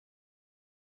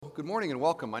Good morning and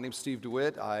welcome. My name's Steve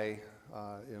DeWitt. I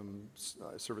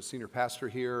serve as senior pastor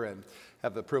here and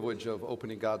have the privilege of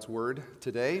opening God's Word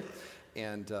today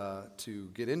and to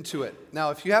get into it. Now,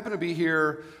 if you happen to be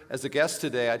here as a guest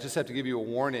today, I just have to give you a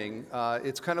warning.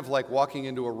 It's kind of like walking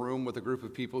into a room with a group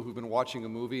of people who've been watching a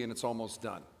movie and it's almost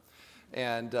done.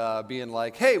 And being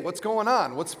like, hey, what's going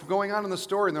on? What's going on in the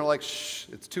story? And they're like, shh,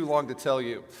 it's too long to tell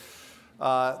you.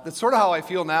 That's sort of how I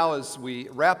feel now as we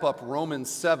wrap up Romans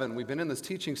 7. We've been in this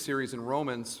teaching series in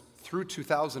Romans through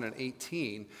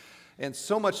 2018, and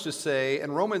so much to say.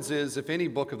 And Romans is, if any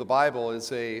book of the Bible,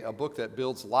 is a book that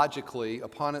builds logically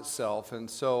upon itself. And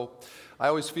so I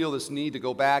always feel this need to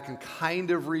go back and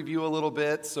kind of review a little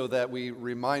bit so that we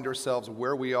remind ourselves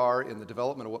where we are in the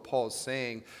development of what Paul is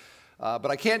saying.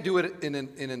 But I can't do it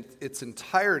in its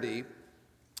entirety.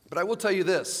 But I will tell you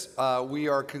this, we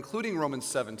are concluding Romans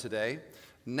 7 today.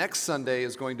 Next Sunday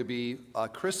is going to be a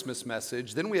Christmas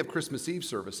message. Then we have Christmas Eve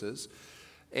services.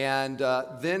 And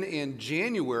then in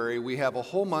January, we have a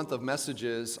whole month of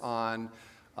messages on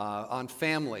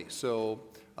family. So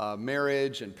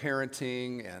marriage and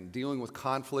parenting and dealing with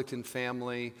conflict in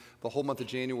family. The whole month of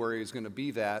January is going to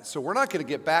be that. So we're not going to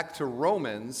get back to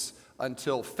Romans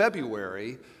until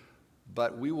February,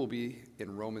 but we will be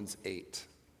in Romans 8.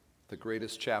 The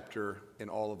greatest chapter in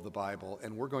all of the Bible,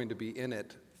 and we're going to be in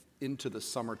it into the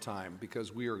summertime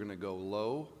because we are going to go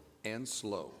low and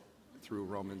slow through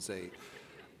Romans 8,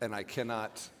 and I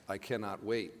cannot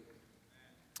wait.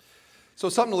 So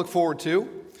something to look forward to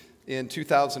in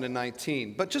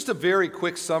 2019, but just a very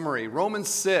quick summary. Romans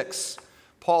 6,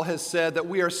 Paul has said that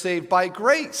we are saved by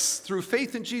grace through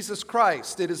faith in Jesus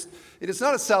Christ. It is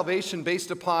not a salvation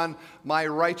based upon my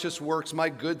righteous works, my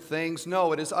good things.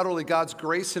 No, it is utterly God's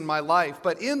grace in my life.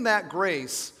 But in that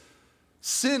grace,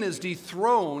 sin is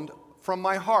dethroned from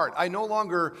my heart. I no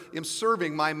longer am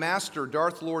serving my master,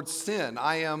 Darth Lord Sin.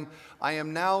 I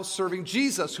am now serving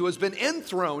Jesus, who has been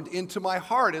enthroned into my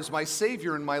heart as my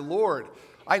Savior and my Lord.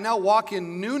 I now walk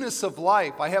in newness of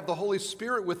life. I have the Holy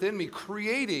Spirit within me,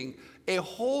 creating a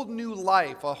whole new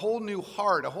life, a whole new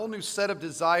heart, a whole new set of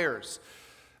desires,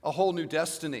 a whole new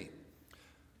destiny.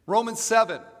 Romans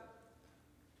 7,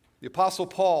 the Apostle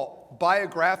Paul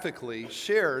biographically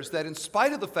shares that in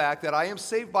spite of the fact that I am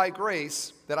saved by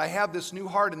grace, that I have this new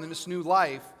heart and this new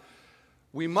life,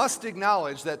 we must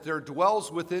acknowledge that there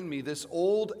dwells within me this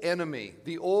old enemy,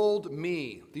 the old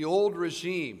me, the old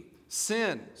regime,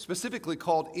 sin, specifically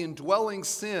called indwelling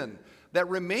sin, that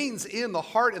remains in the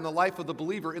heart and the life of the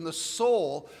believer, in the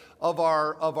soul of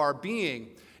our being,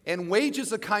 and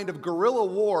wages a kind of guerrilla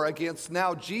war against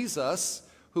now Jesus,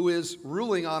 who is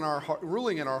ruling in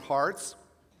our hearts.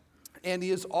 And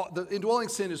the indwelling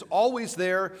sin is always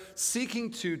there,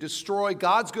 seeking to destroy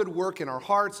God's good work in our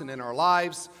hearts and in our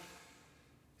lives.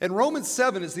 And Romans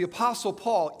 7 is the Apostle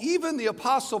Paul, even the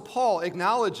Apostle Paul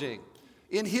acknowledging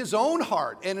in his own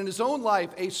heart and in his own life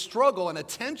a struggle and a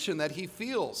tension that he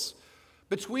feels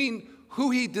between who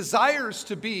he desires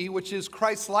to be, which is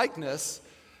Christ-likeness,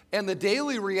 and the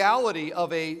daily reality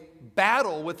of a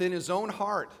battle within his own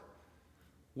heart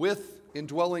with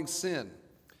indwelling sin.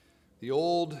 The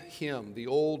old him, the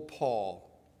old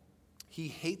Paul, he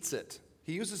hates it.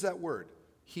 He uses that word.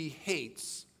 He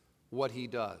hates what he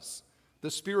does.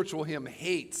 The spiritual him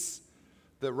hates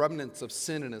the remnants of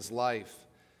sin in his life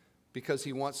because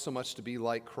he wants so much to be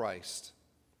like Christ.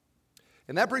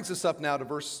 And that brings us up now to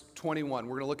verse 21.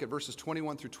 We're going to look at verses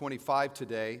 21 through 25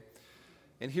 today.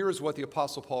 And here is what the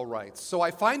Apostle Paul writes. So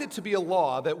I find it to be a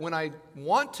law that when I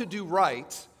want to do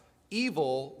right,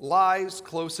 evil lies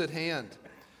close at hand.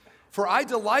 For I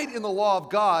delight in the law of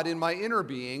God in my inner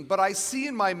being, but I see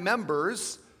in my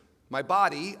members, my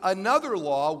body, another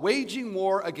law waging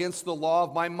war against the law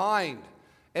of my mind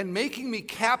and making me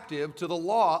captive to the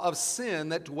law of sin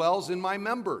that dwells in my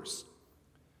members.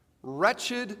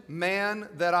 Wretched man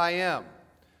that I am,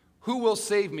 who will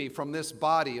save me from this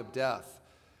body of death?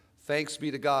 Thanks be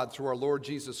to God through our Lord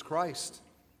Jesus Christ.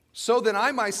 So then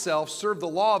I myself serve the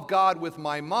law of God with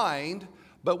my mind,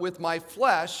 but with my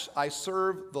flesh I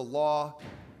serve the law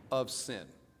of sin.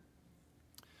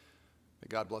 May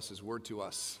God bless his word to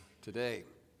us today.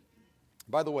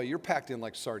 By the way, you're packed in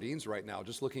like sardines right now.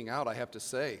 Just looking out, I have to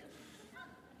say.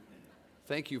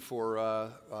 Thank you for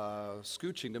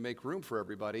scooching to make room for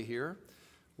everybody here.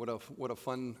 What a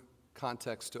fun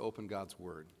context to open God's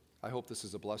Word. I hope this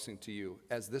is a blessing to you,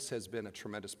 as this has been a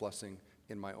tremendous blessing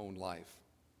in my own life.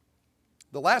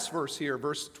 The last verse here,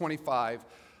 verse 25,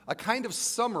 a kind of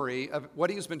summary of what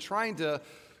he has been trying to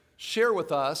share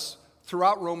with us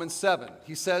throughout Romans 7.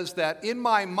 He says that in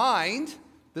my mind,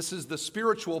 this is the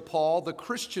spiritual Paul, the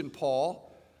Christian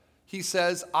Paul, he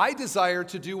says, I desire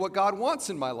to do what God wants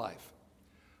in my life.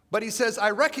 But he says,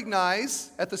 I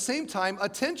recognize at the same time a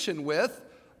tension with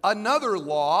another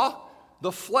law,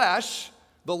 the flesh,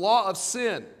 the law of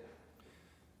sin.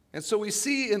 And so we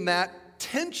see in that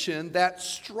tension, that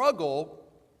struggle,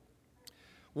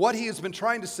 what he has been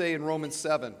trying to say in Romans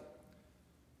 7.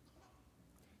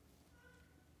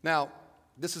 Now,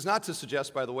 this is not to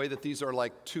suggest, by the way, that these are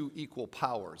like two equal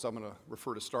powers. I'm going to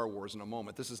refer to Star Wars in a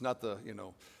moment. This is not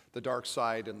the dark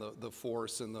side and the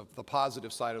force and the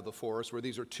positive side of the force, where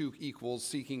these are two equals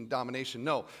seeking domination.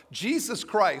 No, Jesus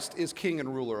Christ is king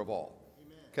and ruler of all.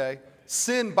 Okay?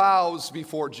 Sin bows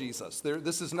before Jesus.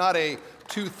 This is not a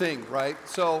two thing, right?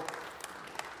 So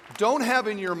don't have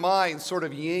in your mind sort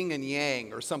of yin and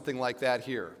yang or something like that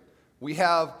here. We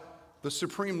have the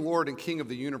supreme Lord and King of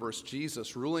the universe,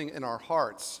 Jesus, ruling in our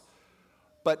hearts.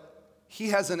 But he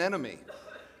has an enemy,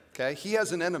 okay? He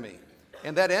has an enemy.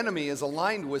 And that enemy is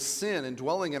aligned with sin and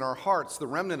dwelling in our hearts, the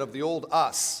remnant of the old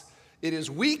us. It is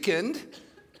weakened,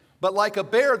 but like a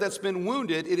bear that's been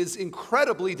wounded, it is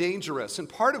incredibly dangerous. And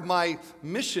part of my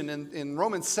mission in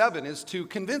Romans 7 is to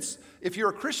convince, if you're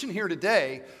a Christian here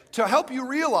today, to help you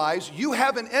realize you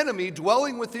have an enemy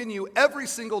dwelling within you every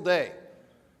single day.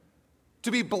 To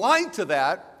be blind to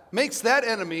that makes that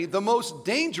enemy the most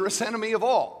dangerous enemy of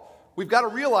all. We've got to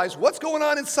realize what's going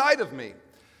on inside of me.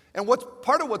 And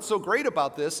part of what's so great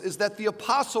about this is that the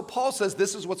Apostle Paul says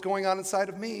this is what's going on inside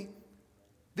of me.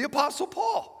 The Apostle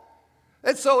Paul.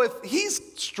 And so if he's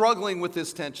struggling with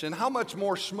this tension, how much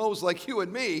more schmoes like you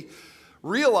and me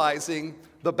realizing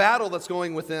the battle that's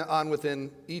going on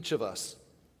within each of us.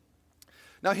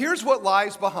 Now here's what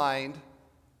lies behind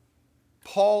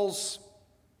Paul's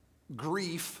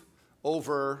grief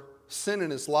over sin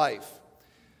in his life.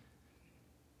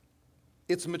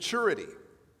 It's maturity.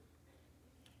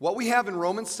 What we have in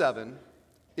Romans 7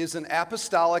 is an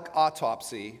apostolic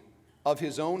autopsy of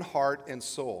his own heart and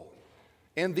soul.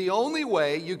 And the only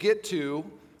way you get to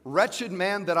wretched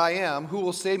man that I am, who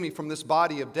will save me from this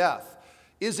body of death,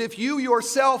 is if you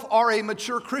yourself are a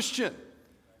mature Christian.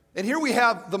 And here we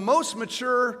have the most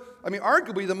mature,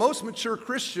 arguably the most mature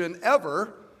Christian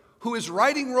ever, who is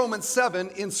writing Romans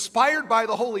 7, inspired by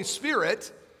the Holy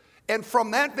Spirit, and from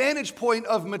that vantage point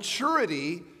of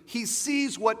maturity, he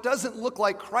sees what doesn't look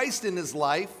like Christ in his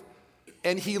life,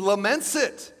 and he laments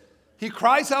it. He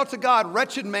cries out to God,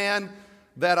 wretched man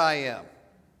that I am.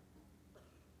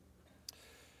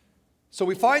 So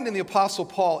we find in the Apostle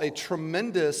Paul a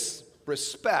tremendous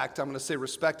respect, I'm going to say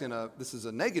respect this is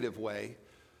a negative way,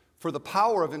 for the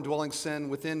power of indwelling sin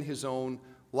within his own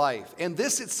life. And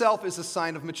this itself is a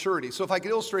sign of maturity. So if I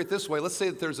could illustrate this way, let's say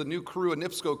that there's a new crew, a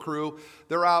NIPSCO crew.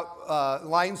 They're out,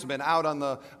 linesmen out on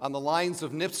the lines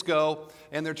of NIPSCO,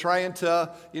 and they're trying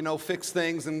to, fix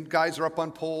things, and guys are up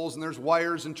on poles, and there's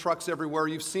wires and trucks everywhere.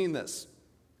 You've seen this.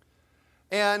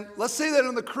 And let's say that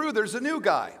on the crew there's a new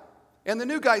guy, and the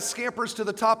new guy scampers to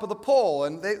the top of the pole,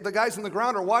 and the guys on the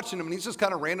ground are watching him, and he's just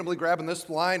kind of randomly grabbing this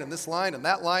line and this line and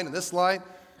that line and this line.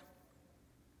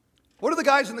 What do the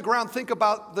guys on the ground think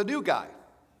about the new guy?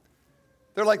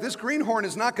 They're like, this greenhorn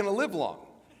is not going to live long.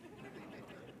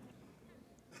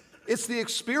 It's the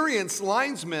experienced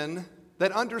linesmen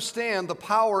that understand the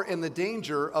power and the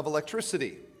danger of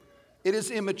electricity. It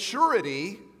is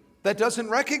immaturity that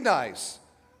doesn't recognize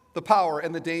the power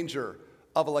and the danger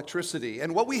of electricity.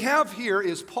 And what we have here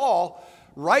is Paul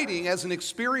writing as an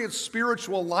experienced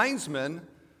spiritual linesman,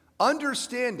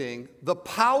 understanding the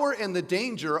power and the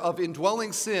danger of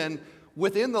indwelling sin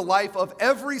within the life of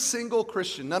every single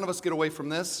Christian. None of us get away from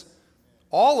this.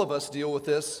 All of us deal with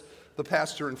this, the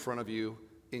pastor in front of you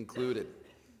included.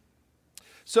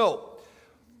 So,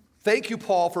 thank you,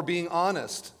 Paul, for being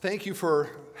honest. Thank you for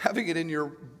having it in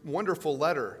your wonderful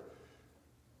letter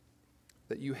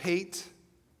that you hate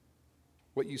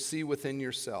what you see within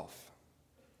yourself.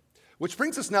 Which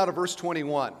brings us now to verse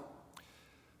 21.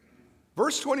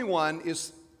 Verse 21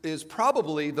 is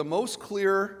probably the most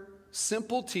clear,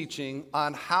 simple teaching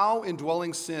on how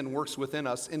indwelling sin works within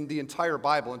us in the entire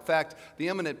Bible. In fact, the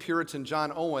eminent Puritan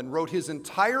John Owen wrote his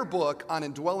entire book on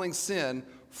indwelling sin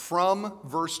from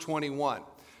verse 21.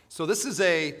 So this is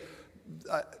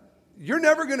you're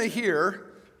never going to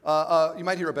hear, you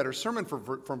might hear a better sermon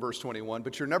from verse 21,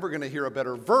 but you're never going to hear a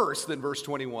better verse than verse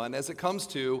 21 as it comes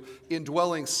to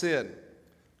indwelling sin.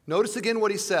 Notice again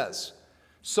what he says.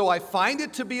 So I find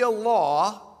it to be a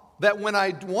law that when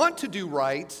I want to do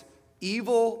right,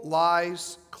 evil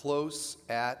lies close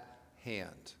at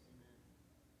hand.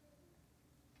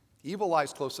 Evil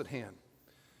lies close at hand.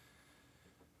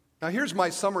 Now here's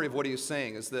my summary of what he is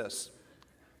saying is this.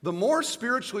 The more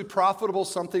spiritually profitable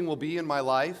something will be in my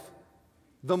life,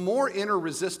 the more inner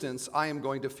resistance I am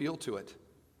going to feel to it.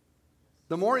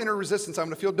 The more inner resistance I'm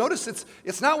going to feel. Notice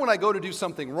it's not when I go to do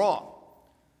something wrong.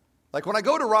 Like when I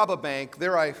go to rob a bank,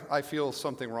 there I feel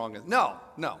something wrong.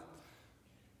 No.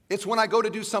 It's when I go to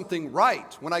do something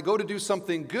right, when I go to do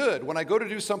something good, when I go to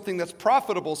do something that's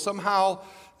profitable somehow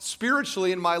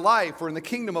spiritually in my life or in the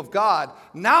kingdom of God.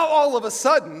 Now all of a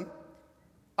sudden,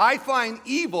 I find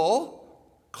evil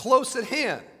close at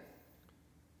hand.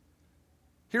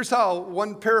 Here's how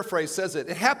one paraphrase says it.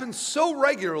 It happens so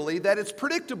regularly that it's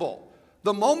predictable.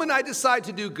 The moment I decide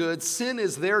to do good, sin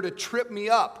is there to trip me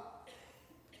up.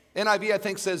 NIV, I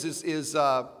think, says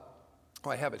I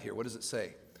have it here. What does it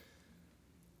say?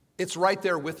 It's right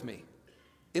there with me.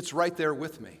 It's right there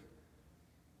with me.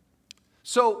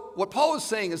 So what Paul is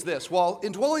saying is this. While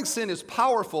indwelling sin is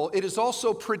powerful, it is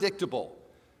also predictable.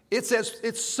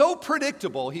 It's so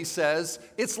predictable, he says,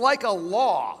 it's like a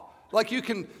law. Like you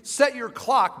can set your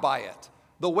clock by it,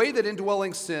 the way that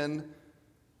indwelling sin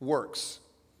works.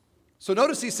 So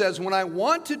notice he says, when I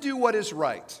want to do what is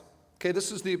right, okay,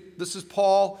 this is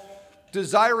Paul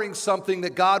desiring something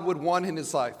that God would want in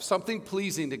his life, something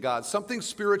pleasing to God, something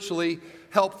spiritually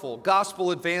helpful,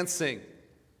 gospel advancing,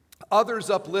 others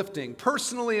uplifting,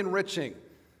 personally enriching.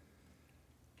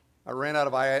 I ran out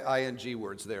of ing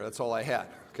words there. That's all I had,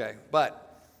 okay?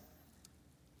 But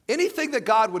anything that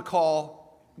God would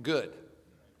call good,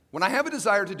 when I have a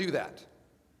desire to do that,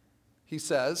 he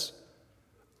says,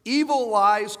 evil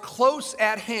lies close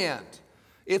at hand.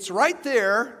 It's right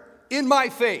there in my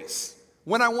face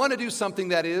when I want to do something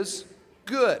that is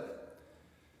good.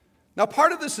 Now,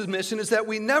 part of this admission is that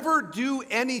we never do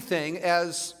anything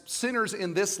as sinners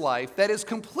in this life that is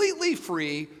completely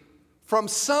free from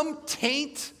some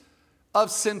taint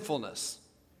of sinfulness.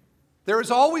 There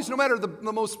is always, no matter the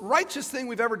most righteous thing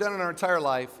we've ever done in our entire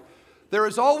life, there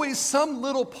is always some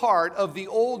little part of the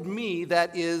old me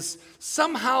that is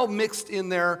somehow mixed in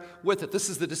there with it. This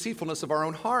is the deceitfulness of our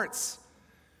own hearts.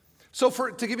 So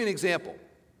to give you an example,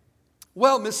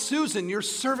 well, Miss Susan, your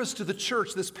service to the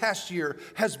church this past year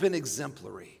has been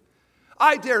exemplary.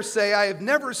 I dare say I have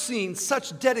never seen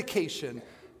such dedication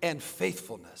and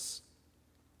faithfulness.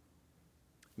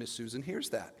 Miss Susan hears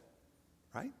that,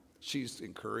 right? She's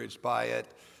encouraged by it.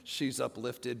 She's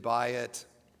uplifted by it.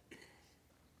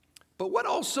 But what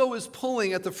also is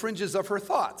pulling at the fringes of her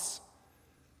thoughts?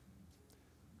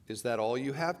 Is that all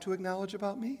you have to acknowledge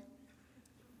about me?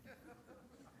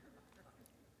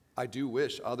 I do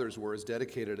wish others were as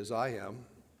dedicated as I am.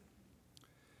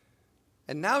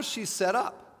 And now she's set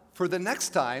up for the next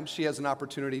time she has an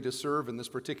opportunity to serve in this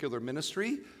particular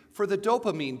ministry for the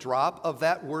dopamine drop of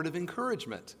that word of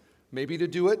encouragement. Maybe to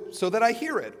do it so that I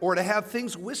hear it, or to have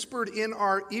things whispered in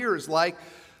our ears like,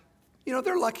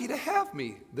 they're lucky to have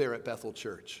me there at Bethel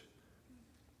Church.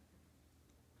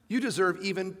 You deserve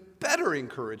even better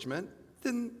encouragement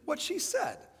than what she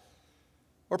said.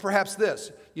 Or perhaps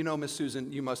this, Miss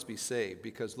Susan, you must be saved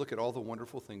because look at all the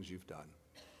wonderful things you've done.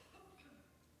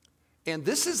 And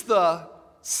this is the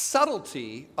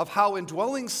subtlety of how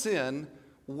indwelling sin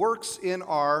works in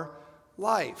our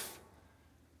life.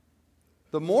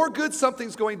 The more good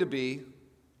something's going to be,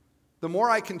 the more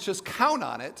I can just count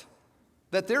on it,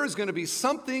 that there is going to be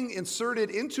something inserted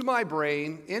into my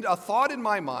brain, a thought in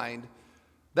my mind,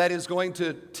 that is going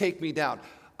to take me down.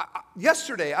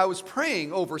 Yesterday, I was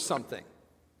praying over something.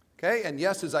 Okay, and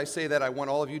yes, as I say that, I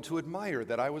want all of you to admire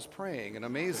that I was praying and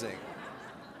amazing.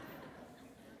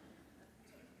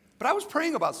 But I was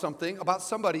praying about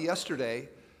somebody yesterday.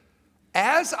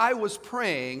 As I was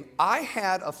praying, I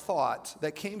had a thought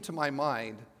that came to my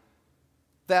mind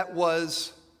that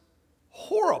was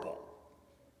horrible.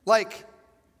 Like,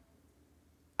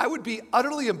 I would be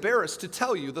utterly embarrassed to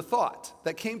tell you the thought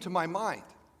that came to my mind.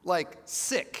 Like,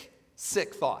 sick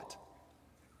thought.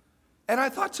 And I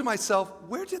thought to myself,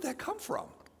 where did that come from?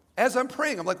 As I'm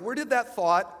praying, I'm like, where did that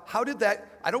thought, how did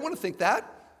that, I don't want to think that.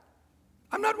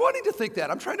 I'm not wanting to think that.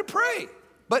 I'm trying to pray.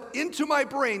 But into my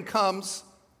brain comes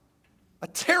a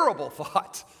terrible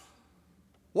thought.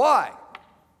 Why?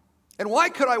 And why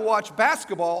could I watch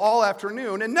basketball all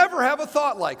afternoon and never have a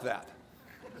thought like that?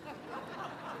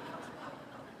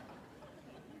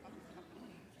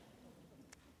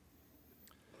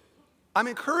 I'm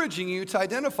encouraging you to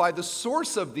identify the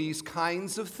source of these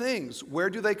kinds of things. Where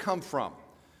do they come from?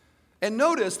 And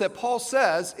notice that Paul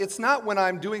says it's not when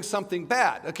I'm doing something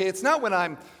bad. Okay, it's not when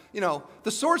I'm,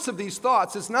 the source of these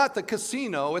thoughts is not the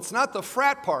casino, it's not the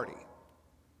frat party.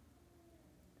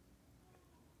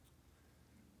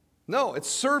 No, it's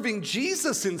serving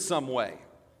Jesus in some way,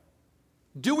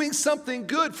 doing something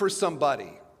good for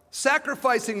somebody,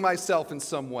 sacrificing myself in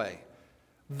some way.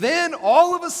 Then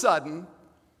all of a sudden,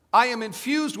 I am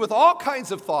infused with all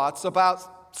kinds of thoughts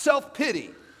about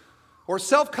self-pity or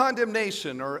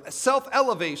self-condemnation or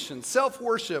self-elevation,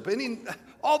 self-worship.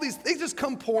 All these, they just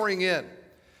come pouring in.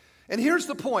 And here's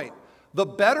the point. The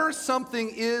better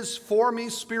something is for me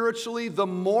spiritually, the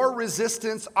more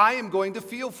resistance I am going to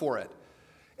feel for it.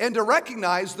 And to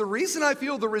recognize the reason I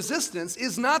feel the resistance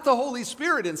is not the Holy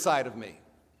Spirit inside of me.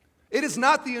 It is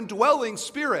not the indwelling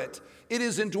spirit. It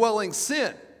is indwelling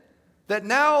sin that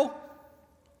now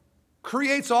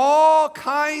creates all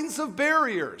kinds of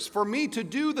barriers for me to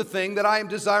do the thing that I am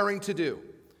desiring to do.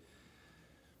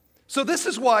 So this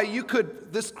is why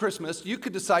this Christmas, you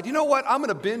could decide, you know what, I'm going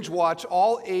to binge watch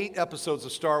all 8 episodes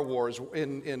of Star Wars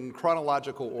in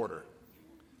chronological order.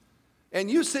 And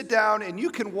you sit down and you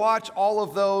can watch all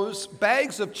of those.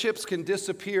 Bags of chips can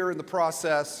disappear in the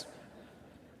process.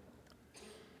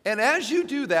 And as you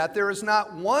do that, there is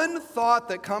not one thought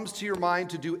that comes to your mind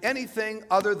to do anything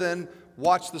other than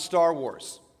watch the Star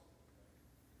Wars.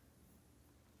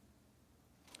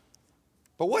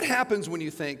 But what happens when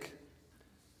you think,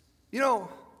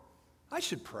 I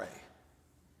should pray.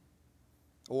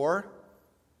 Or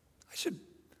I should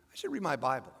read my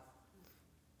Bible.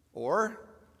 Or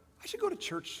I should go to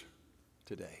church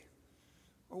today.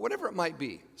 Or whatever it might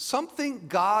be. Something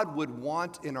God would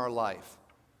want in our life.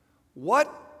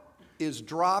 What is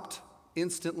dropped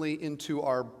instantly into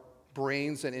our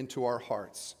brains and into our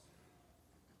hearts?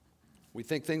 We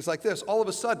think things like this. All of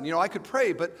a sudden, I could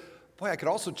pray, but boy, I could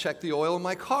also check the oil in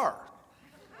my car.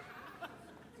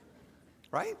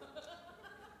 Right?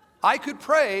 I could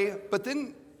pray, but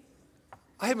then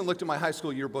I haven't looked at my high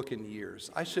school yearbook in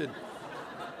years. I should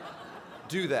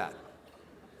do that.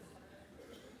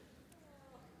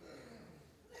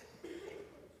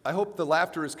 I hope the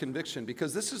laughter is conviction,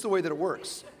 because this is the way that it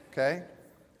works, okay?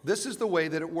 This is the way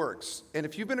that it works. And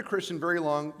if you've been a Christian very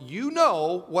long, you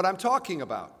know what I'm talking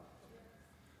about.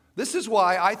 This is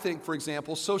why I think, for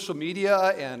example, social media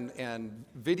and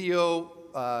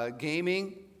video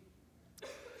gaming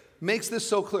makes this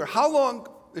so clear. How long,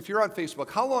 if you're on Facebook,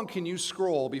 how long can you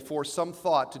scroll before some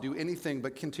thought to do anything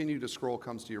but continue to scroll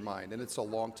comes to your mind? And it's a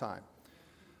long time.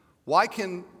 Why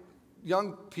can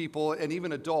young people and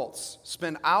even adults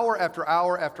spend hour after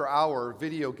hour after hour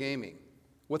video gaming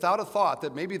without a thought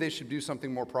that maybe they should do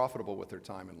something more profitable with their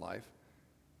time in life?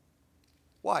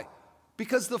 Why?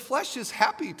 Because the flesh is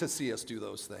happy to see us do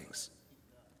those things.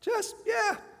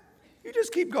 You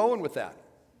just keep going with that.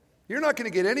 You're not going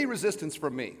to get any resistance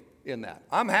from me in that.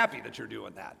 I'm happy that you're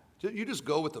doing that. You just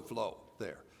go with the flow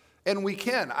there. And we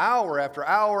can, hour after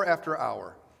hour after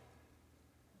hour.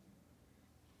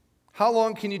 How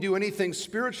long can you do anything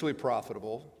spiritually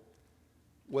profitable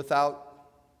without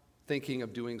thinking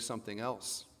of doing something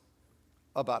else?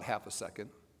 About half a second.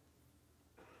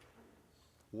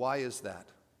 Why is that?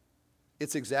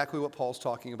 It's exactly what Paul's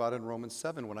talking about in Romans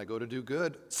 7. When I go to do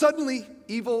good, suddenly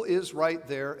evil is right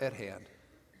there at hand.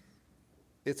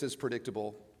 It's as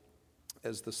predictable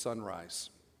as the sunrise.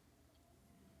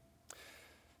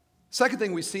 Second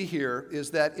thing we see here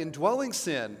is that indwelling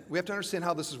sin, we have to understand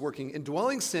how this is working.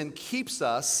 Indwelling sin keeps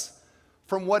us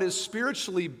from what is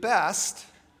spiritually best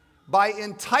by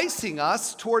enticing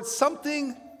us towards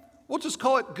something, we'll just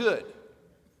call it good.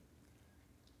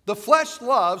 The flesh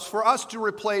loves for us to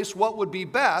replace what would be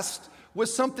best with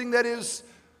something that is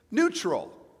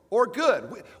neutral or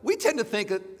good. We tend to think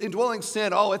that indwelling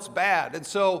sin, it's bad. And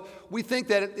so we think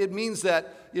that it means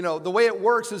that, the way it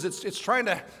works is it's trying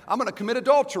to, I'm going to commit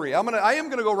adultery. I am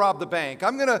going to go rob the bank.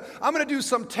 I'm going to do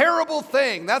some terrible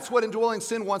thing. That's what indwelling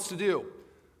sin wants to do.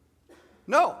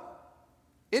 No.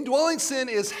 Indwelling sin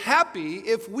is happy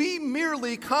if we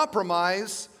merely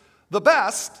compromise the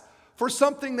best for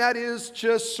something that is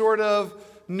just sort of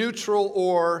neutral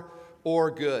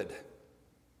or good.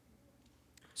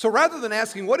 So rather than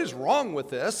asking, what is wrong with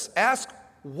this? Ask,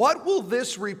 what will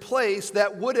this replace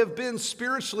that would have been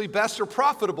spiritually best or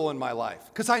profitable in my life?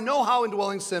 Because I know how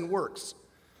indwelling sin works.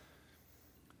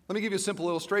 Let me give you a simple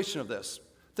illustration of this.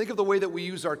 Think of the way that we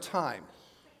use our time.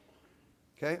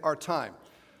 Okay, our time.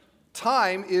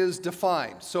 Time is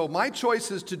defined. So my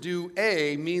choices to do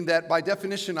A mean that by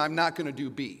definition I'm not going to do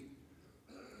B.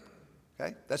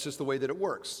 Okay, that's just the way that it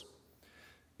works.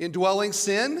 Indwelling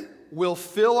sin will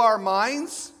fill our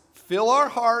minds, fill our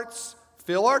hearts,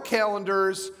 fill our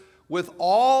calendars with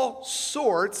all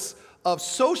sorts of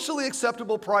socially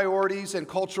acceptable priorities and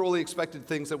culturally expected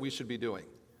things that we should be doing.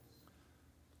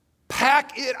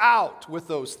 Pack it out with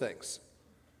those things.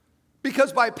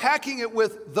 Because by packing it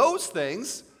with those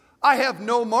things, I have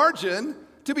no margin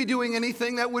to be doing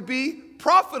anything that would be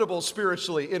profitable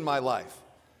spiritually in my life.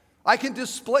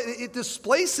 It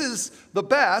displaces the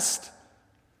best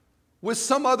with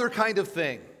some other kind of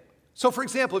thing. So, for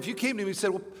example, if you came to me and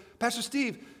said, well, Pastor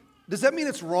Steve, does that mean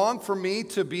it's wrong for me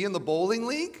to be in the bowling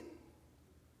league?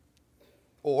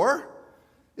 Or,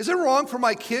 is it wrong for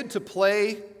my kid to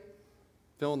play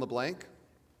fill in the blank?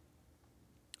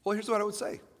 Well, here's what I would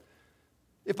say.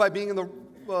 If by being in the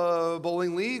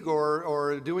bowling league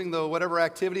or doing the whatever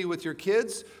activity with your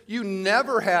kids, you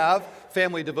never have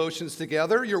family devotions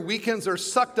together, your weekends are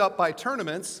sucked up by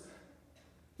tournaments,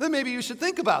 then maybe you should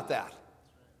think about that.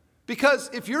 Because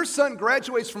if your son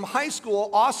graduates from high school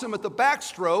awesome at the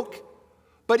backstroke,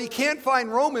 but he can't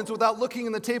find Romans without looking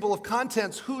in the table of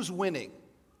contents, who's winning?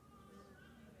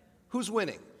 Who's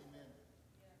winning?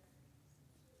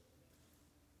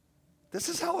 This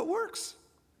is how it works.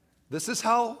 This is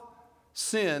how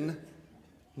sin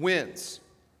wins.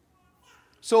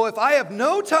 So if I have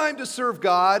no time to serve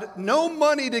God, no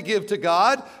money to give to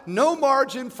God, no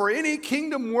margin for any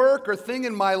kingdom work or thing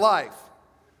in my life,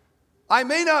 I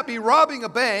may not be robbing a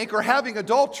bank or having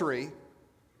adultery,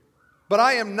 but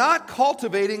I am not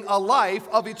cultivating a life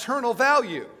of eternal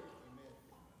value.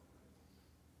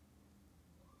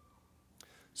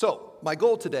 So, my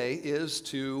goal today is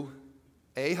to,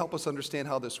 A, help us understand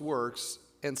how this works,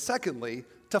 and secondly,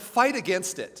 to fight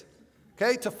against it.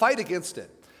 Okay? To fight against it.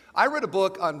 I read a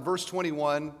book on verse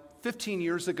 21 15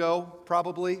 years ago,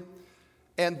 probably,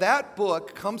 and that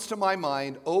book comes to my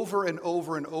mind over and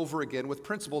over and over again with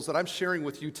principles that I'm sharing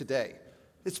with you today.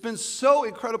 It's been so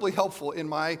incredibly helpful in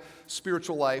my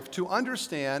spiritual life to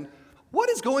understand what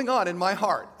is going on in my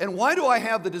heart and why do I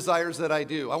have the desires that I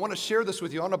do. I want to share this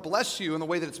with you. I want to bless you in the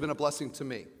way that it's been a blessing to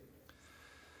me.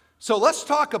 So let's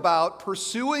talk about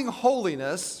pursuing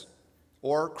holiness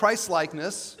or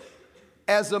Christ-likeness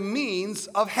as a means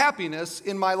of happiness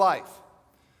in my life.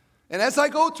 And as I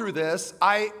go through this,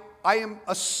 I am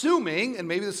assuming, and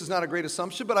maybe this is not a great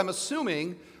assumption, but I'm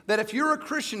assuming that if you're a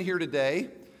Christian here today,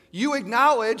 you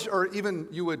acknowledge, or even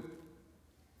you would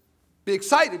be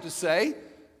excited to say,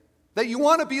 that you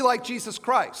want to be like Jesus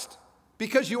Christ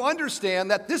because you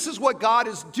understand that this is what God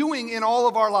is doing in all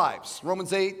of our lives.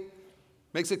 Romans 8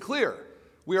 makes it clear.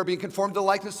 We are being conformed to the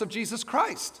likeness of Jesus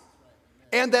Christ.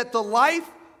 And that the life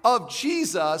of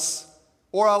Jesus,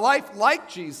 or a life like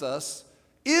Jesus,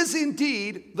 is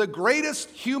indeed the greatest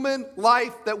human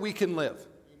life that we can live.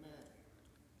 Amen.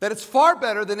 That it's far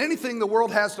better than anything the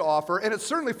world has to offer, and it's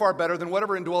certainly far better than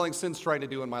whatever indwelling sin's trying to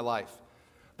do in my life.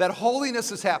 That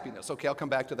holiness is happiness. Okay, I'll come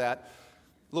back to that.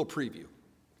 A little preview.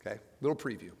 Okay, little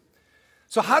preview.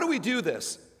 So how do we do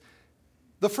this?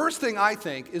 The first thing I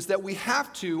think is that we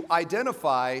have to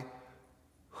identify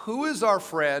who is our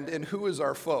friend and who is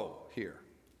our foe here.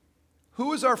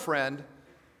 Who is our friend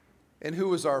and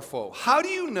who is our foe? How do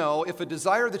you know if a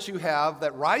desire that you have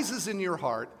that rises in your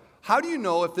heart, how do you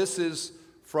know if this is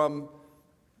from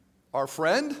our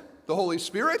friend, the Holy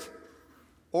Spirit,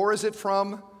 or is it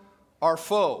from our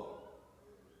foe,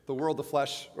 the world, the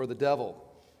flesh, or the devil?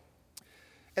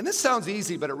 And this sounds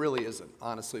easy, but it really isn't,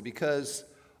 honestly, because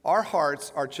our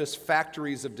hearts are just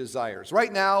factories of desires.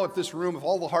 Right now, if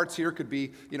all the hearts here could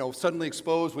be, suddenly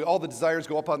exposed, all the desires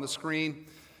go up on the screen,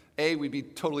 A, we'd be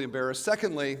totally embarrassed.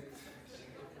 Secondly,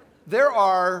 there's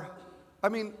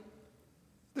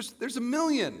a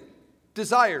million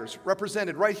desires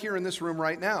represented right here in this room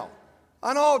right now,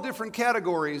 on all different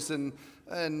categories and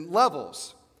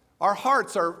levels. Our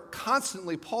hearts are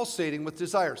constantly pulsating with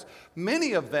desires.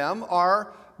 Many of them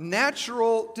are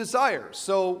natural desires.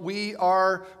 So we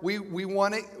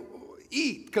want to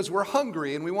eat because we're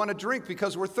hungry, and we want to drink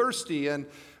because we're thirsty, and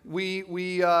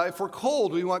if we're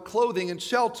cold, we want clothing and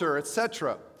shelter,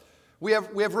 etc. We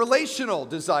have relational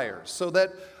desires, so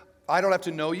that I don't have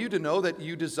to know you to know that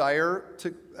you desire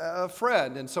a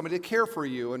friend and somebody to care for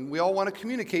you, and we all want to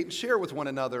communicate and share with one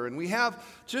another, and we have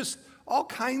just all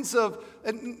kinds of,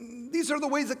 and these are the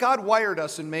ways that God wired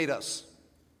us and made us.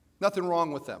 Nothing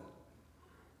wrong with them.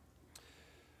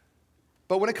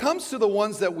 But when it comes to the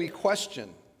ones that we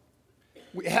question,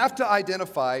 we have to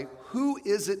identify who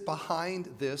is it behind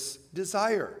this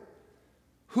desire?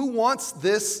 Who wants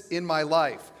this in my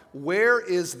life? Where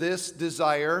is this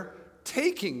desire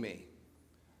taking me?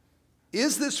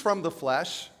 Is this from the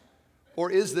flesh, or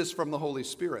is this from the Holy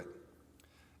Spirit?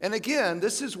 And again,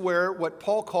 this is where what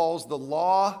Paul calls the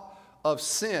law of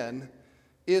sin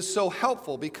is so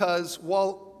helpful, because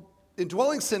while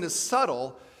indwelling sin is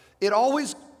subtle, it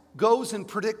always goes in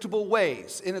predictable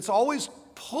ways, and it's always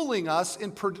pulling us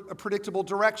in predictable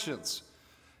directions.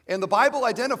 And the Bible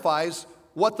identifies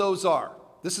what those are.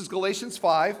 This is Galatians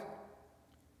 5.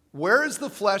 Where is the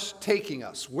flesh taking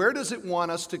us? Where does it want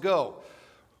us to go?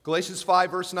 Galatians 5,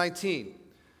 verse 19.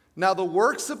 Now the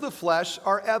works of the flesh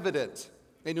are evident: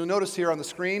 And you'll notice here on the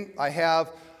screen,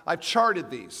 I've charted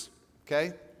these,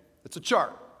 okay? It's a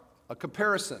chart, a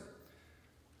comparison.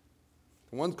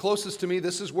 The one closest to me,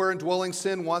 this is where indwelling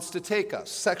sin wants to take us.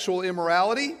 Sexual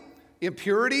immorality,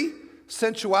 impurity,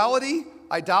 sensuality,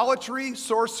 idolatry,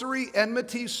 sorcery,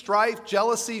 enmity, strife,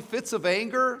 jealousy, fits of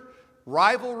anger,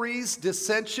 rivalries,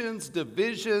 dissensions,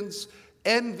 divisions,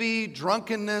 envy,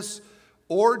 drunkenness,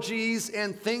 orgies,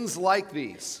 and things like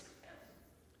these.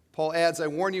 Paul adds, I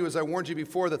warn you, as I warned you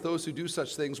before, that those who do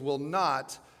such things will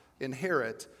not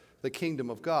inherit the kingdom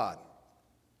of God.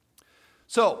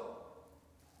 So,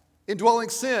 indwelling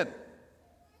sin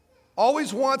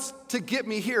always wants to get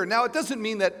me here. Now, it doesn't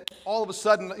mean that all of a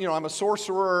sudden, I'm a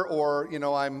sorcerer or,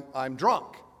 I'm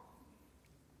drunk.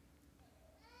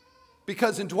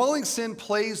 Because indwelling sin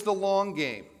plays the long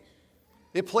game.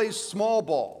 It plays small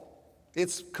ball.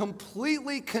 It's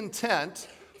completely content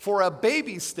for a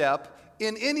baby step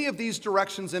in any of these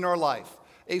directions in our life.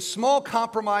 A small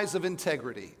compromise of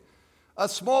integrity. A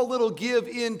small little give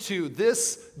into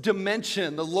this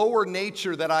dimension, the lower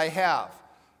nature that I have.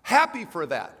 Happy for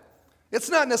that. It's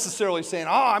not necessarily saying,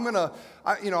 I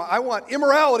want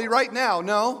immorality right now.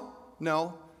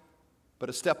 No. But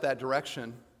a step that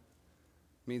direction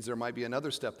means there might be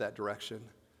another step that direction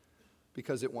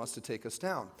because it wants to take us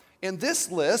down. And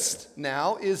this list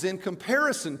now is in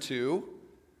comparison to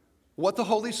what the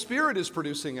Holy Spirit is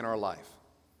producing in our life.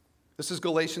 This is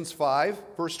Galatians 5,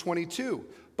 verse 22.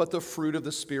 But the fruit of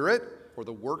the Spirit, or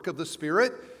the work of the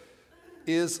Spirit,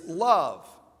 is love,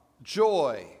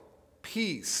 joy,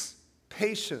 peace,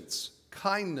 patience,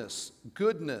 kindness,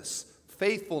 goodness,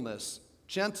 faithfulness,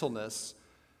 gentleness,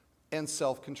 and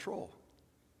self-control.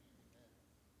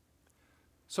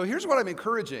 So here's what I'm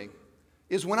encouraging,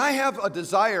 is when I have a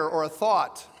desire or a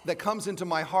thought that comes into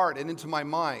my heart and into my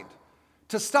mind,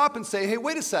 to stop and say, hey,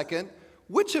 wait a second,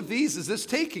 which of these is this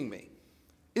taking me?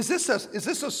 Is this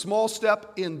a small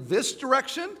step in this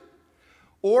direction?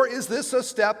 Or is this a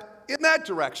step in that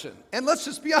direction? And let's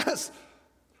just be honest,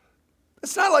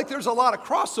 it's not like there's a lot of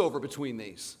crossover between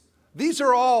these. These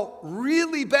are all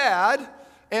really bad,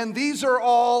 and these are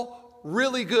all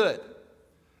really good.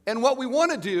 And what we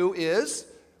want to do is,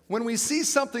 when we see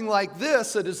something like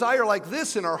this, a desire like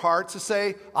this in our hearts, to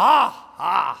say,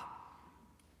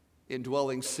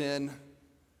 indwelling sin,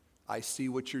 I see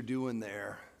what you're doing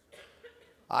there.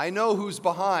 I know who's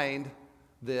behind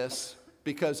this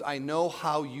because I know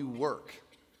how you work.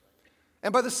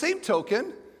 And by the same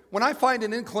token, when I find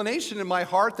an inclination in my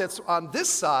heart that's on this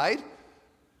side,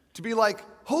 to be like,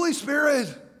 Holy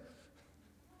Spirit,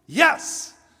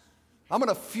 yes, I'm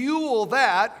going to fuel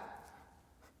that.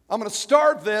 I'm going to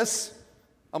starve this.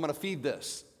 I'm going to feed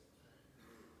this.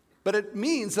 But it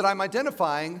means that I'm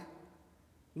identifying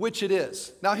which it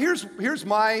is. Now, here's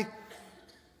my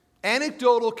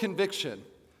anecdotal conviction,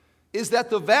 is that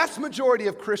the vast majority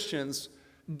of Christians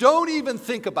don't even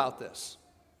think about this.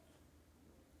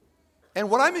 And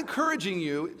what I'm encouraging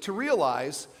you to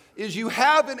realize is you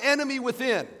have an enemy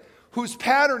within whose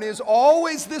pattern is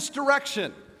always this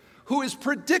direction, who is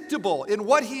predictable in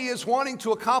what he is wanting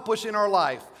to accomplish in our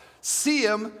life. See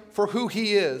him for who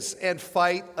he is and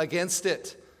fight against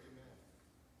it.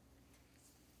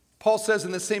 Paul says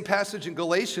in the same passage in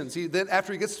Galatians, then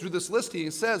after he gets through this list,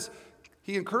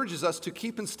 he encourages us to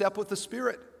keep in step with the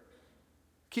Spirit.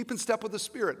 Keep in step with the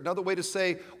Spirit. Another way to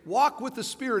say, walk with the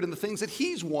Spirit in the things that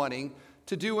he's wanting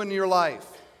to do in your life.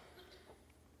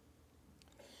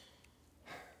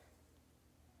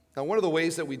 Now, one of the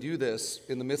ways that we do this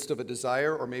in the midst of a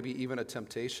desire or maybe even a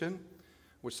temptation,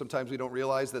 which sometimes we don't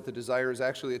realize that the desire is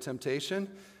actually a temptation,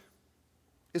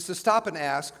 is to stop and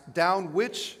ask, down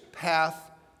which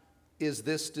path is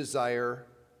this desire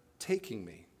taking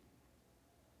me?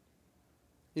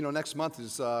 Next month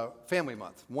is Family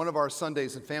Month. One of our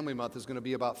Sundays in Family Month is going to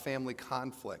be about family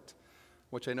conflict,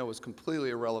 which I know is completely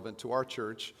irrelevant to our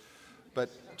church, but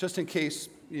just in case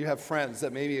you have friends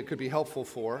that maybe it could be helpful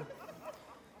for.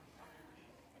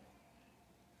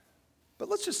 But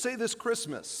let's just say this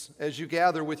Christmas, as you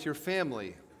gather with your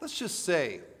family, let's just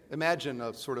say, imagine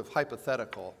a sort of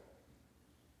hypothetical.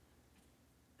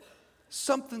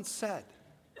 Something said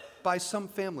by some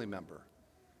family member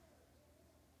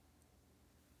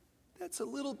that's a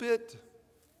little bit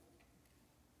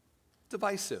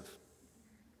divisive.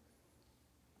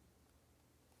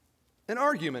 An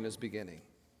argument is beginning.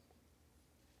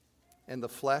 And the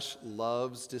flesh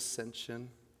loves dissension,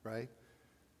 right?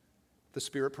 The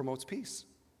Spirit promotes peace.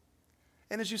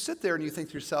 And as you sit there and you think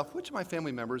to yourself, which of my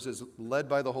family members is led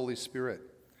by the Holy Spirit?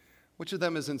 Which of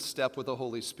them is in step with the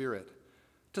Holy Spirit?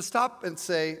 To stop and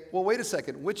say, well, wait a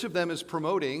second, which of them is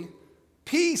promoting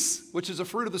peace, which is a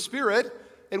fruit of the Spirit,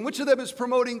 and which of them is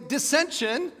promoting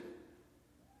dissension,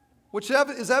 which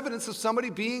is evidence of somebody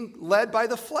being led by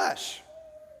the flesh.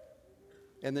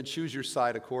 And then choose your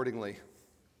side accordingly.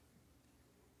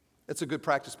 It's a good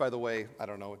practice, by the way, I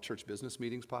don't know, at church business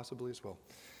meetings possibly as well.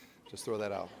 Just throw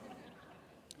that out.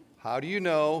 How do you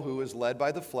know who is led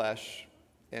by the flesh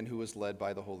and who is led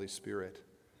by the Holy Spirit?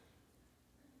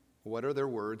 What are their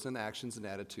words and actions and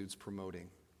attitudes promoting?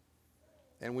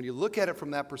 And when you look at it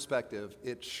from that perspective,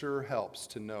 it sure helps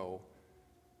to know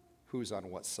who's on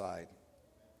what side.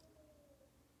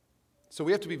 So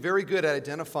we have to be very good at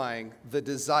identifying the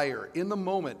desire in the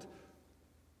moment,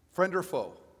 friend or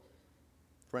foe.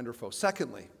 Friend or foe.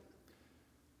 Secondly,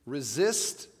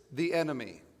 resist the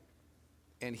enemy,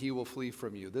 and he will flee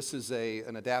from you. This is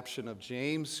an adaptation of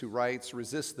James, who writes,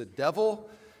 resist the devil,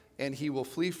 and he will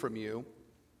flee from you.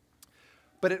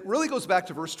 But it really goes back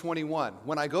to verse 21.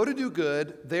 When I go to do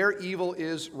good, their evil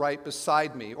is right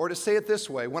beside me. Or to say it this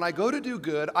way, when I go to do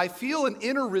good, I feel an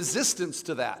inner resistance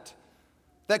to that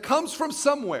comes from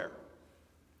somewhere.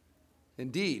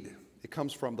 Indeed, it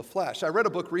comes from the flesh. I read a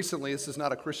book recently. This is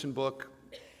not a Christian book,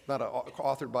 not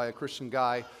authored by a Christian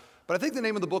guy, but I think the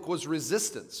name of the book was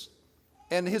Resistance.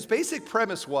 And his basic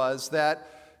premise was that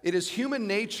it is human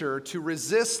nature to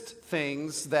resist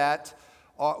things that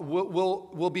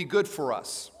will be good for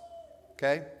us.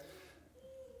 Okay?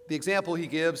 The example he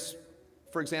gives,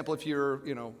 for example, if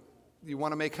you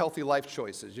want to make healthy life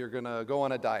choices, you're going to go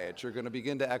on a diet, you're going to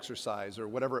begin to exercise, or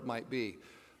whatever it might be.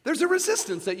 There's a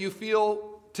resistance that you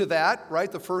feel to that,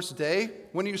 right? The first day.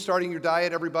 When are you starting your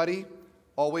diet, everybody?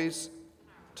 Always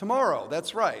tomorrow.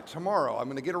 That's right, tomorrow. I'm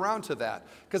going to get around to that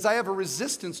because I have a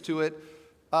resistance to it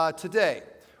today.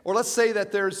 Or let's say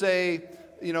that there's a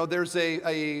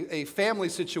family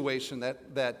situation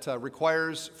that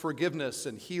requires forgiveness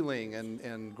and healing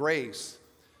and grace.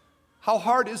 How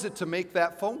hard is it to make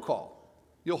that phone call?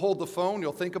 You'll hold the phone,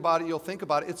 you'll think about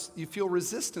it, you feel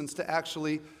resistance to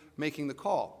actually making the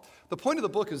call. The point of the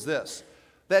book is this,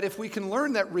 that if we can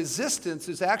learn that resistance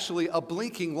is actually a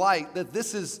blinking light, that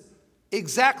this is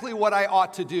exactly what I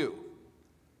ought to do.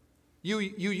 You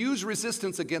use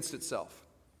resistance against itself.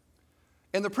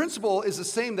 And the principle is the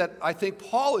same that I think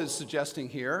Paul is suggesting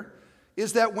here,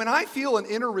 is that when I feel an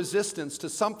inner resistance to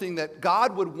something that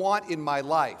God would want in my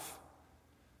life,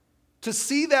 to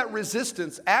see that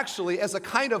resistance actually as a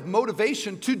kind of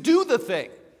motivation to do the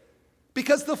thing.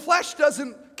 Because the flesh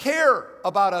doesn't care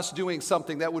about us doing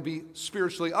something that would be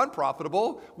spiritually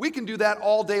unprofitable. We can do that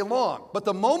all day long. But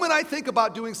the moment I think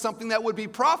about doing something that would be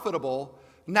profitable,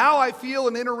 now I feel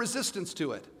an inner resistance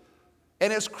to it.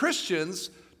 And as Christians,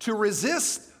 to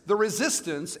resist the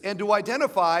resistance and to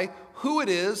identify who it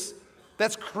is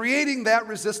that's creating that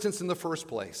resistance in the first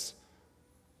place.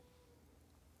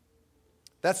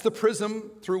 That's the prism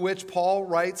through which Paul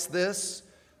writes this.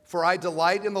 For I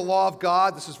delight in the law of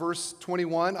God. This is verse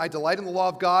 21. I delight in the law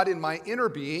of God in my inner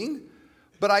being,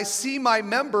 but I see my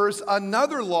members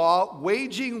another law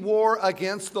waging war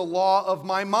against the law of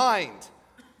my mind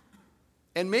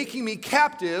and making me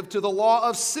captive to the law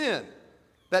of sin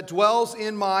that dwells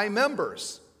in my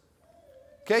members.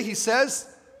 Okay, he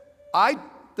says,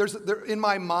 in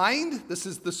my mind, this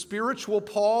is the spiritual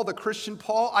Paul, the Christian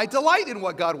Paul, I delight in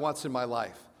what God wants in my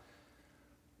life.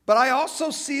 But I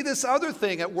also see this other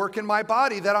thing at work in my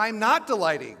body, that I'm not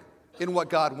delighting in what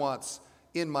God wants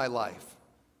in my life.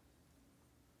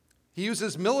 He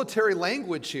uses military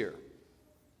language here.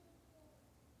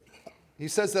 He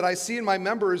says that I see in my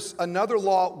members another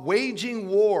law waging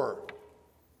war.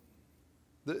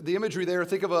 The imagery there,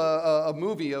 think of a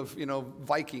movie of,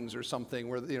 Vikings or something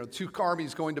where, two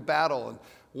armies going to battle and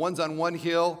one's on one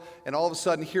hill and all of a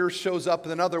sudden here shows up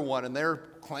another one and they're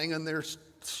clanging their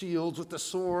shields with the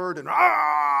sword and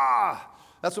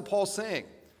that's what Paul's saying.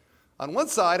 On one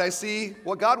side, I see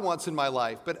what God wants in my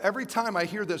life, but every time I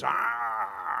hear this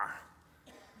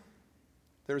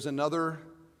there's another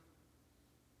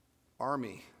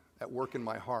army at work in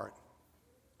my heart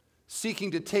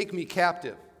seeking to take me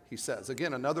captive. He says,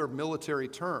 again, another military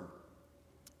term.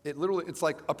 It's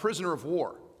like a prisoner of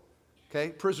war, okay?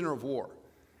 Prisoner of war.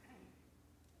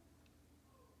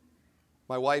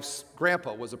 My wife's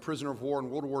grandpa was a prisoner of war in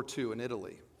World War II in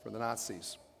Italy for the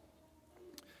Nazis.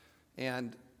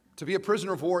 And to be a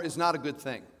prisoner of war is not a good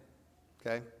thing,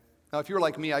 okay? Now, if you're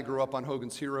like me, I grew up on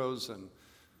Hogan's Heroes and,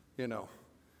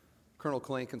 Colonel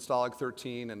Klink and Stalag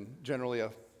 13 and generally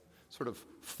a sort of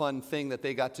fun thing that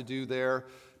they got to do there.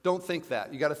 Don't think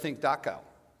that. You got to think Dachau.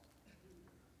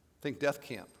 Think death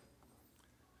camp.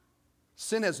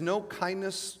 Sin has no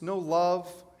kindness, no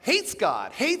love, hates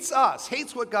God, hates us,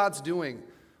 hates what God's doing,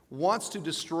 wants to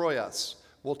destroy us,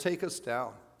 will take us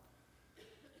down.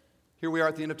 Here we are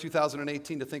at the end of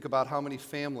 2018 to think about how many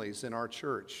families in our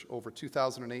church over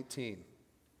 2018.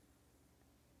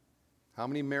 How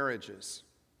many marriages?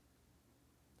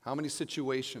 How many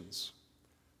situations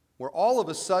where all of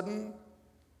a sudden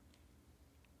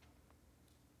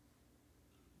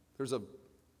there's a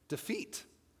defeat.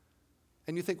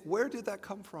 And you think, where did that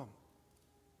come from?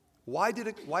 Why did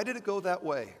it go that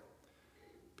way?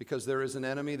 Because there is an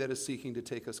enemy that is seeking to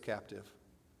take us captive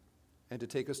and to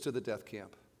take us to the death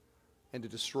camp and to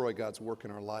destroy God's work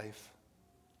in our life.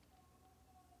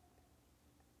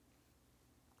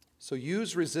 So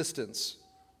use resistance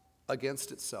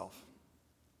against itself.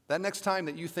 That next time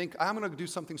that you think, I'm going to do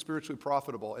something spiritually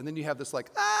profitable, and then you have this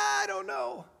I don't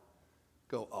know.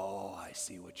 Go, oh, I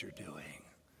see what you're doing.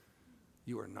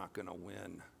 You are not going to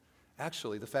win.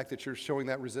 Actually, the fact that you're showing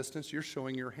that resistance, you're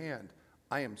showing your hand.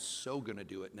 I am so going to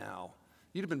do it now.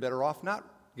 You'd have been better off not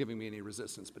giving me any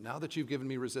resistance, but now that you've given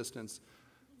me resistance,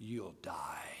 you'll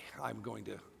die. I'm going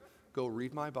to go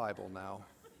read my Bible now.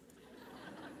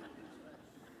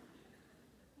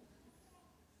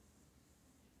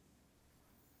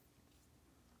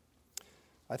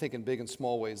 I think in big and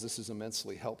small ways, this is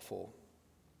immensely helpful.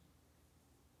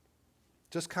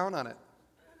 Just count on it.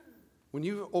 When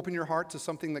you open your heart to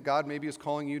something that God maybe is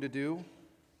calling you to do,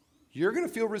 you're going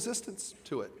to feel resistance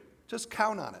to it. Just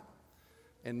count on it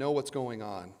and know what's going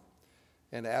on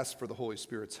and ask for the Holy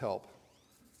Spirit's help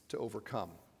to overcome.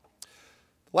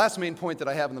 The last main point that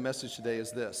I have in the message today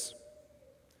is this.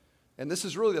 And this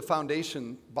is really the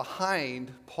foundation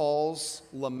behind Paul's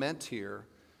lament here,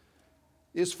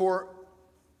 is for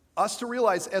us to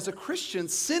realize as a Christian,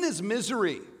 sin is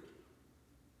misery.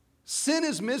 Sin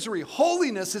is misery.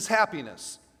 Holiness is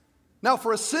happiness. Now,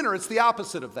 for a sinner, it's the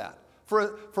opposite of that.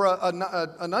 For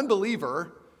an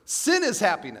unbeliever, sin is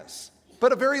happiness,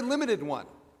 but a very limited one.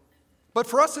 But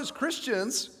for us as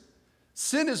Christians,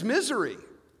 sin is misery,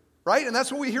 right? And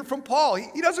that's what we hear from Paul.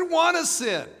 He doesn't want to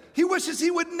sin. He wishes he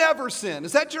would never sin.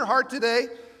 Is that your heart today?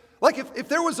 Like if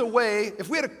there was a way, if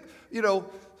we had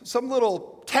some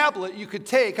little tablet you could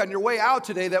take on your way out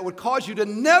today that would cause you to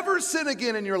never sin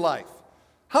again in your life,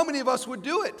 how many of us would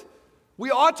do it? We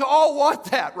ought to all want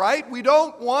that, right? We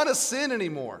don't want to sin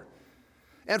anymore.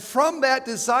 And from that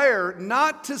desire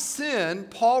not to sin,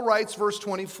 Paul writes verse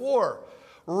 24,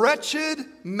 "Wretched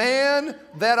man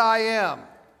that I am,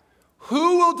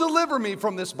 who will deliver me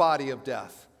from this body of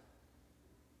death?"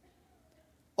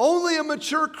 Only a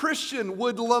mature Christian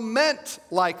would lament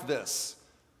like this.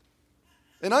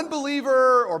 An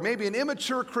unbeliever or maybe an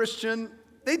immature Christian,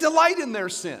 they delight in their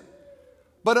sin.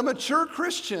 But a mature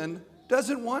Christian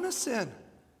doesn't want to sin,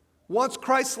 wants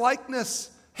Christ's likeness,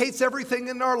 hates everything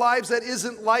in our lives that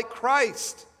isn't like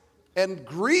Christ, and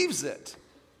grieves it.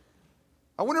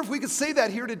 I wonder if we could say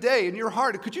that here today in your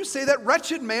heart. Could you say that?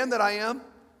 Wretched man that I am?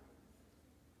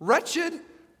 Wretched?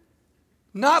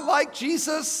 Not like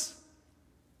Jesus?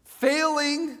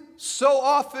 Failing so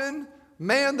often?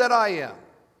 Man that I am.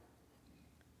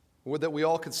 Or that we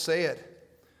all could say it.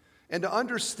 And to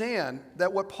understand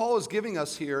that what Paul is giving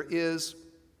us here is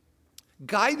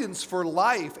guidance for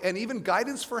life and even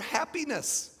guidance for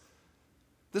happiness.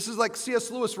 This is like C.S.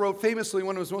 Lewis wrote famously,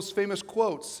 one of his most famous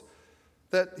quotes,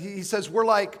 that he says, we're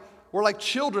like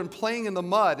children playing in the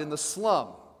mud in the slum.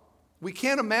 We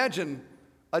can't imagine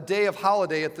a day of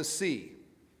holiday at the sea.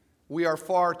 We are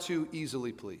far too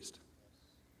easily pleased.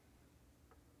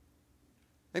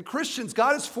 And Christians,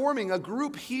 God is forming a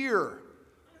group here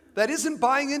that isn't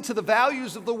buying into the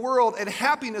values of the world and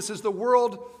happiness as the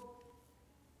world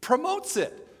promotes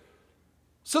it.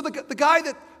 So the guy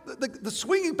the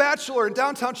swinging bachelor in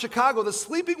downtown Chicago that's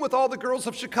sleeping with all the girls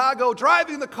of Chicago,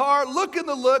 driving the car, looking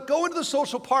the look, going to the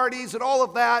social parties and all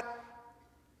of that,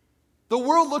 the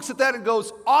world looks at that and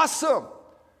goes, awesome.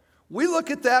 We look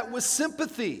at that with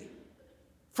sympathy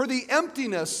for the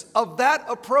emptiness of that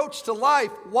approach to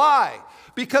life. Why?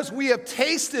 Because we have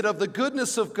tasted of the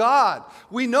goodness of God.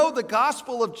 We know the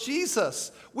gospel of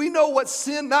Jesus. We know what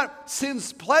sin, not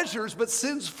sin's pleasures, but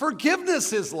sin's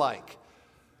forgiveness is like.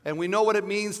 And we know what it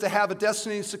means to have a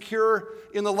destiny secure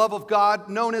in the love of God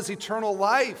known as eternal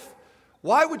life.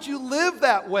 Why would you live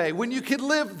that way when you can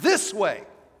live this way?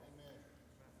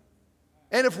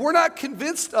 And if we're not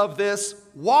convinced of this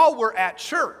while we're at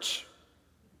church,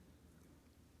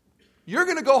 you're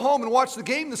going to go home and watch the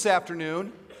game this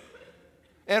afternoon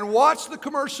and watch the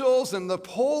commercials and the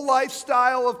whole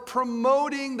lifestyle of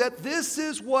promoting that this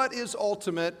is what is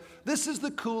ultimate, this is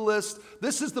the coolest,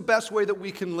 this is the best way that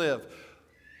we can live.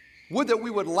 Would that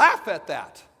we would laugh at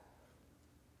that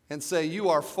and say, you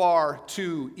are far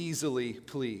too easily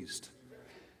pleased.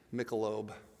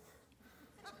 Michelob.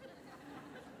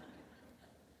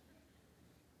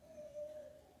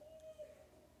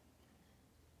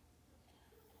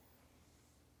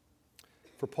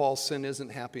 For Paul, sin isn't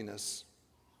happiness.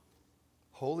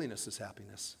 Holiness is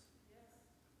happiness.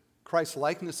 Christ's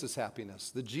likeness is happiness.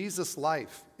 The Jesus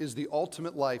life is the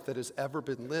ultimate life that has ever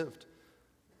been lived.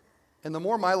 And the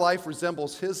more my life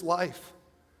resembles his life,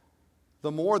 the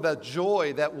more that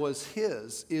joy that was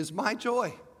his is my joy.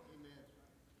 Amen.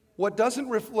 What doesn't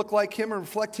look like him or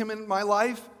reflect him in my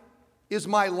life is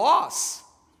my loss,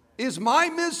 is my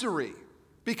misery,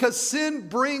 because sin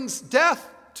brings death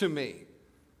to me.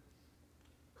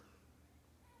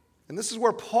 And this is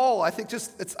where Paul, I think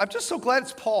I'm just so glad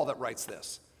it's Paul that writes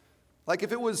this. Like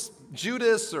if it was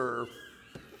Judas or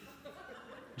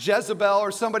Jezebel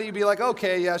or somebody, you'd be like,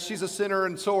 okay, yeah, she's a sinner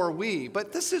and so are we.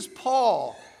 But this is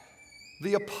Paul,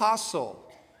 the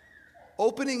apostle,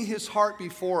 opening his heart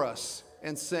before us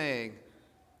and saying,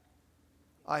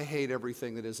 I hate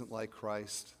everything that isn't like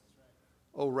Christ.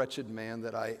 Oh, wretched man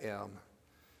that I am.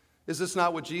 Is this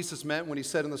not what Jesus meant when he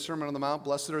said in the Sermon on the Mount,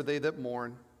 blessed are they that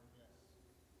mourn?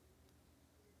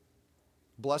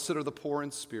 Blessed are the poor in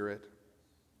spirit.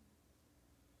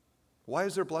 Why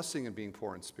is there blessing in being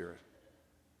poor in spirit?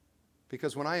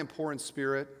 Because when I am poor in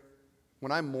spirit,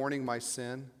 when I'm mourning my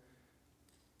sin,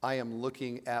 I am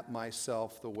looking at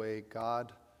myself the way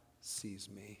God sees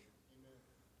me.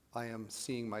 Amen. I am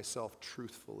seeing myself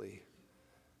truthfully.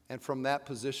 And from that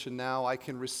position now, I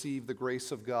can receive the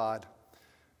grace of God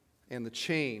and the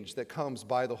change that comes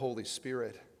by the Holy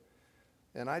Spirit.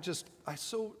 And I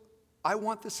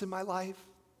want this in my life.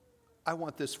 I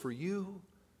want this for you.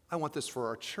 I want this for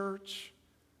our church.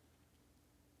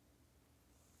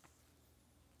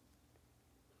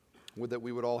 Would that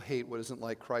we would all hate what isn't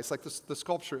like Christ. Like the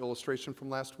sculpture illustration from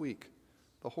last week.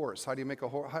 The horse. How do you make a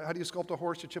horse? How do you sculpt a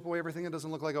horse? You chip away everything that doesn't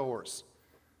look like a horse.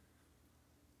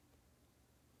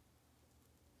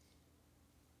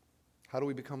 How do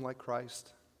we become like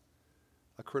Christ?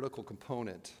 A critical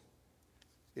component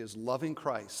is loving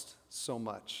Christ so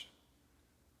much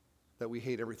that we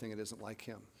hate everything that isn't like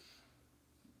him.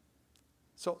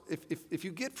 So if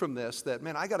you get from this that,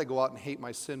 man, I got to go out and hate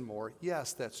my sin more,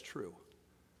 yes, that's true.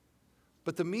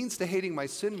 But the means to hating my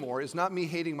sin more is not me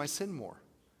hating my sin more.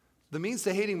 The means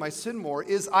to hating my sin more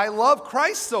is I love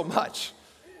Christ so much.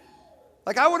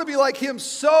 Like I want to be like him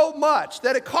so much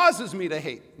that it causes me to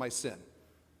hate my sin.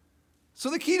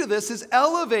 So the key to this is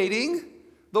elevating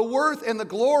the worth and the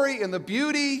glory and the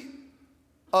beauty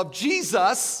of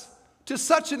Jesus to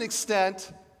such an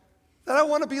extent that I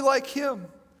want to be like him,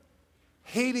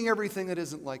 hating everything that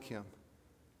isn't like him.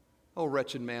 Oh,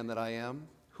 wretched man that I am,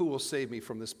 who will save me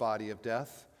from this body of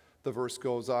death? The verse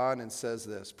goes on and says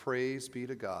this, praise be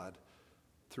to God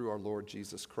through our Lord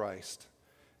Jesus Christ.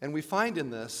 And we find in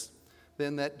this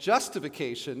then that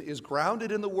justification is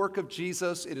grounded in the work of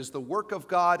Jesus. It is the work of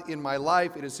God in my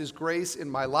life. It is his grace in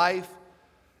my life.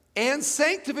 And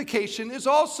sanctification is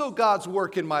also God's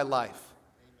work in my life.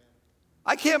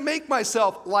 I can't make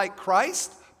myself like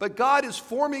Christ, but God is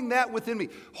forming that within me.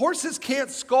 Horses can't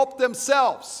sculpt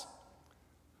themselves.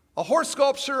 A horse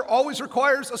sculpture always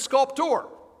requires a sculptor.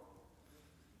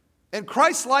 And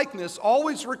Christ's likeness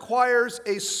always requires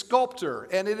a sculptor.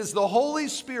 And it is the Holy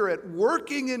Spirit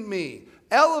working in me,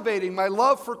 elevating my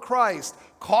love for Christ,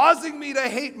 causing me to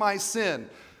hate my sin,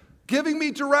 giving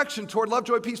me direction toward love,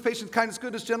 joy, peace, patience, kindness,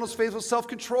 goodness, gentleness, faithfulness,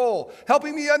 self-control,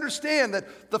 helping me understand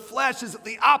that the flesh is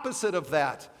the opposite of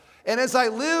that. And as I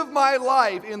live my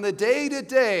life in the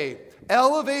day-to-day,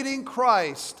 elevating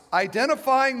Christ,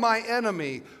 identifying my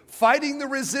enemy, fighting the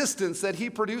resistance that he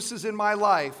produces in my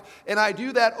life, and I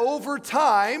do that over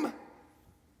time,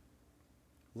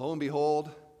 lo and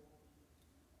behold,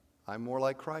 I'm more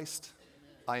like Christ.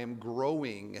 I am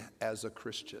growing as a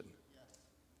Christian.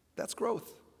 That's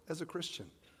growth as a Christian,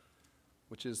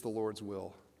 which is the Lord's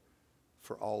will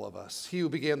for all of us. He who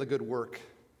began the good work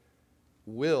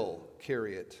will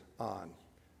carry it on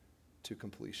to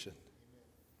completion.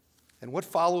 And what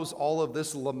follows all of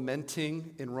this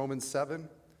lamenting in Romans 7?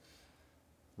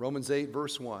 Romans 8,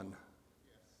 verse 1.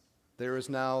 There is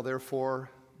now, therefore,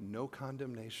 no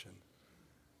condemnation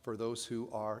for those who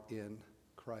are in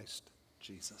Christ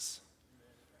Jesus.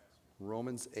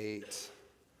 Romans 8.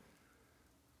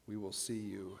 We will see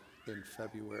you in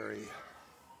February.